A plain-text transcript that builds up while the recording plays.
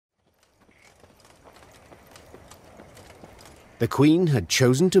The Queen had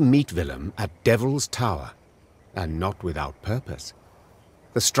chosen to meet Villem at Devil's Tower, and not without purpose.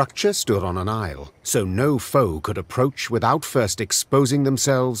 The structure stood on an isle, so no foe could approach without first exposing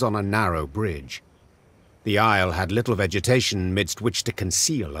themselves on a narrow bridge. The isle had little vegetation midst which to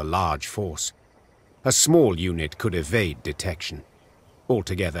conceal a large force. A small unit could evade detection.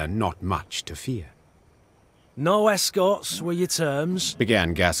 Altogether not much to fear. No escorts were your terms,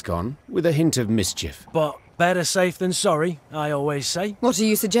 Began Gascon, with a hint of mischief. but better safe than sorry, I always say. What are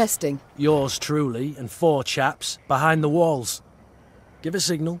you suggesting? Yours truly and 4 chaps behind the walls. Give a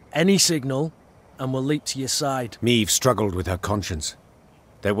signal, any signal, and we'll leap to your side. Meve struggled with her conscience.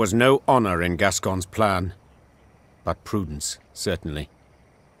 There was no honor in Gascon's plan, but prudence, certainly.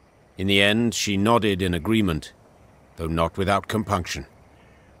 In the end, she nodded in agreement, though not without compunction.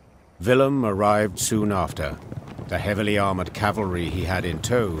 Villem arrived soon after, the heavily armored cavalry he had in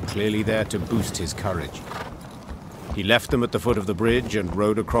tow clearly there to boost his courage. He left them at the foot of the bridge and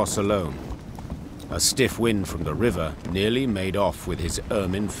rode across alone. A stiff wind from the river nearly made off with his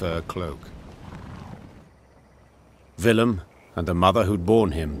ermine fur cloak. Villem and the mother who'd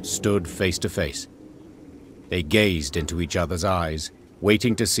borne him stood face to face. They gazed into each other's eyes,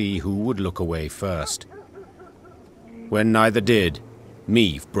 waiting to see who would look away first. When neither did,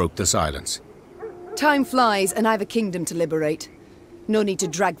 Meve broke the silence. Time flies, and I've a kingdom to liberate. No need to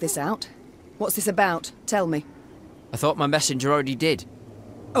drag this out. What's this about? Tell me. I thought my messenger already did.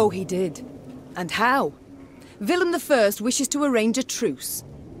 Oh, he did. And how? Villem I wishes to arrange a truce.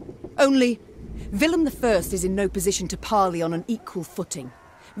 Only, Villem I is in no position to parley on an equal footing.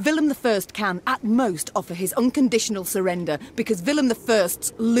 Villem I can, at most, offer his unconditional surrender, because Villem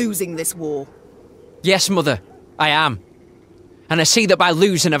I's losing this war. Yes, Mother, I am. And I see that by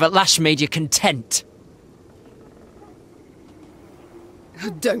losing I've at last made you content.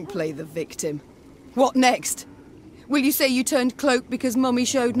 Don't play the victim. What next? Will you say you turned cloak because Mummy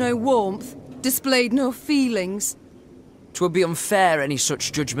showed no warmth, displayed no feelings? 'Twould be unfair, any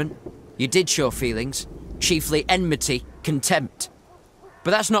such judgment. You did show feelings, chiefly enmity, contempt.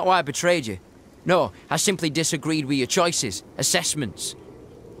 But that's not why I betrayed you. No, I simply disagreed with your choices, assessments.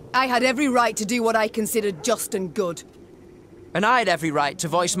 I had every right to do what I considered just and good. And I had every right to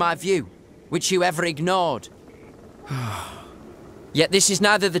voice my view, which you ever ignored. Yet this is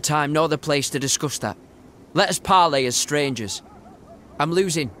neither the time nor the place to discuss that. Let us parley as strangers. I'm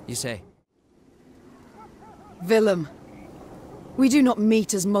losing, you say. Villem, we do not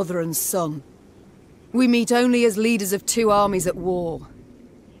meet as mother and son. We meet only as leaders of 2 armies at war.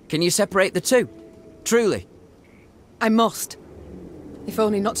 Can you separate the two? Truly? I must. If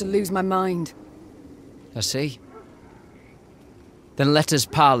only not to lose my mind. I see. Then let us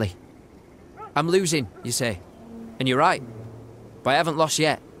parley. I'm losing, you say. And you're right. But I haven't lost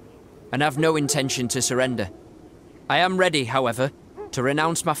yet. And have no intention to surrender. I am ready, however, to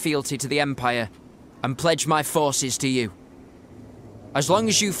renounce my fealty to the Empire and pledge my forces to you. As long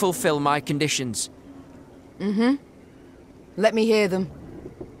as you fulfill my conditions. Let me hear them.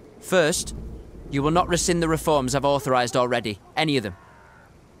 First, you will not rescind the reforms I've authorised already, any of them.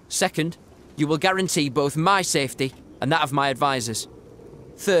 Second, you will guarantee both my safety and that of my advisors.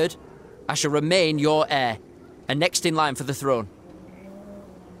 Third, I shall remain your heir, and next in line for the throne.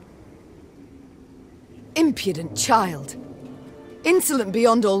 Impudent child. Insolent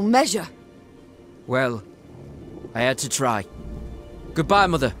beyond all measure. Well, I had to try. Goodbye,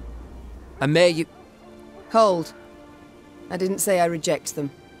 Mother. And may you... Hold. I didn't say I reject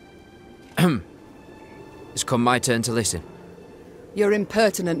them. It's come my turn to listen. You're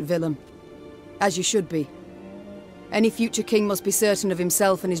impertinent, Villem. As you should be. Any future king must be certain of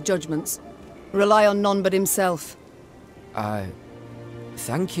himself and his judgments. Rely on none but himself.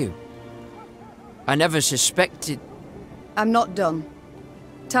 Thank you. I never suspected... I'm not done.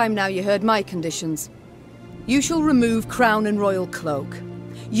 Time now you heard my conditions. You shall remove crown and royal cloak.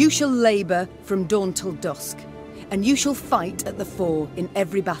 You shall labour from dawn till dusk. And you shall fight at the fore in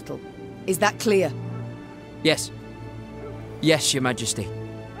every battle. Is that clear? Yes. Yes, Your Majesty.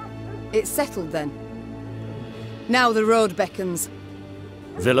 It's settled then. Now the road beckons.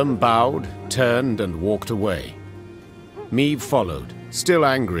 Villem bowed, turned and walked away. Meve followed, still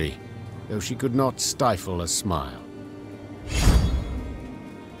angry, though she could not stifle a smile.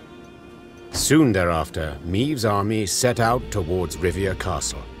 Soon thereafter, Meve's army set out towards Rivia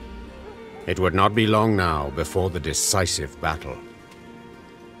Castle. It would not be long now before the decisive battle.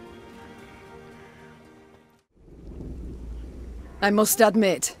 I must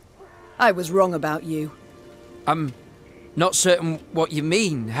admit, I was wrong about you. I'm not certain what you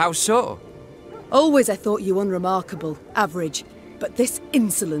mean. How so? Always I thought you unremarkable, average, but this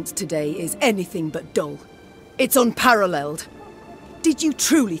insolence today is anything but dull. It's unparalleled. Did you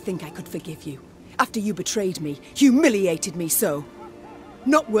truly think I could forgive you? After you betrayed me, humiliated me so?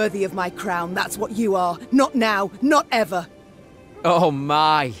 Not worthy of my crown, that's what you are. Not now, not ever. Oh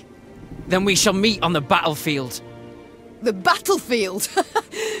my. Then we shall meet on the battlefield. The battlefield?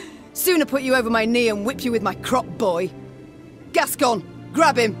 Sooner put you over my knee and whip you with my crop, boy. Gascon,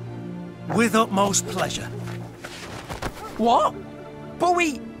 grab him. With utmost pleasure. What?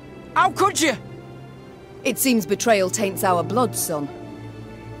 But how could you? It seems betrayal taints our blood, son.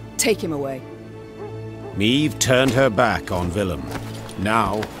 Take him away. Meve turned her back on Villem,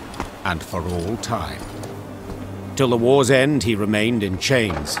 now and for all time. Till the war's end, he remained in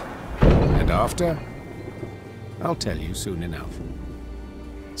chains. And after? I'll tell you soon enough.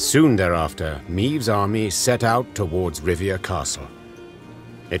 Soon thereafter, Meve's army set out towards Rivia Castle.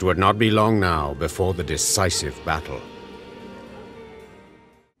 It would not be long now before the decisive battle.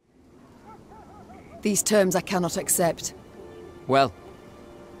 These terms I cannot accept. Well,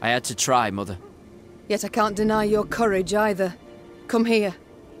 I had to try, Mother. Yet I can't deny your courage either. Come here.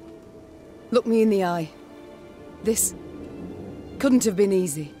 Look me in the eye. This couldn't have been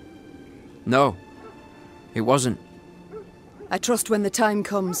easy. No, it wasn't. I trust when the time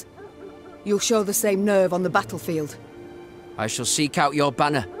comes, you'll show the same nerve on the battlefield. I shall seek out your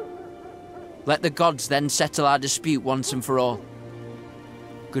banner. Let the gods then settle our dispute once and for all.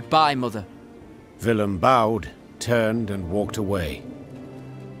 Goodbye, Mother. Villem bowed, turned and walked away.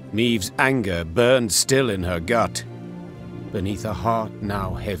 Meve's anger burned still in her gut, beneath a heart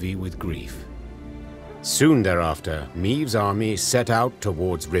now heavy with grief. Soon thereafter, Meve's army set out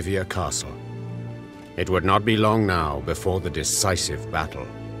towards Rivia Castle. It would not be long now before the decisive battle.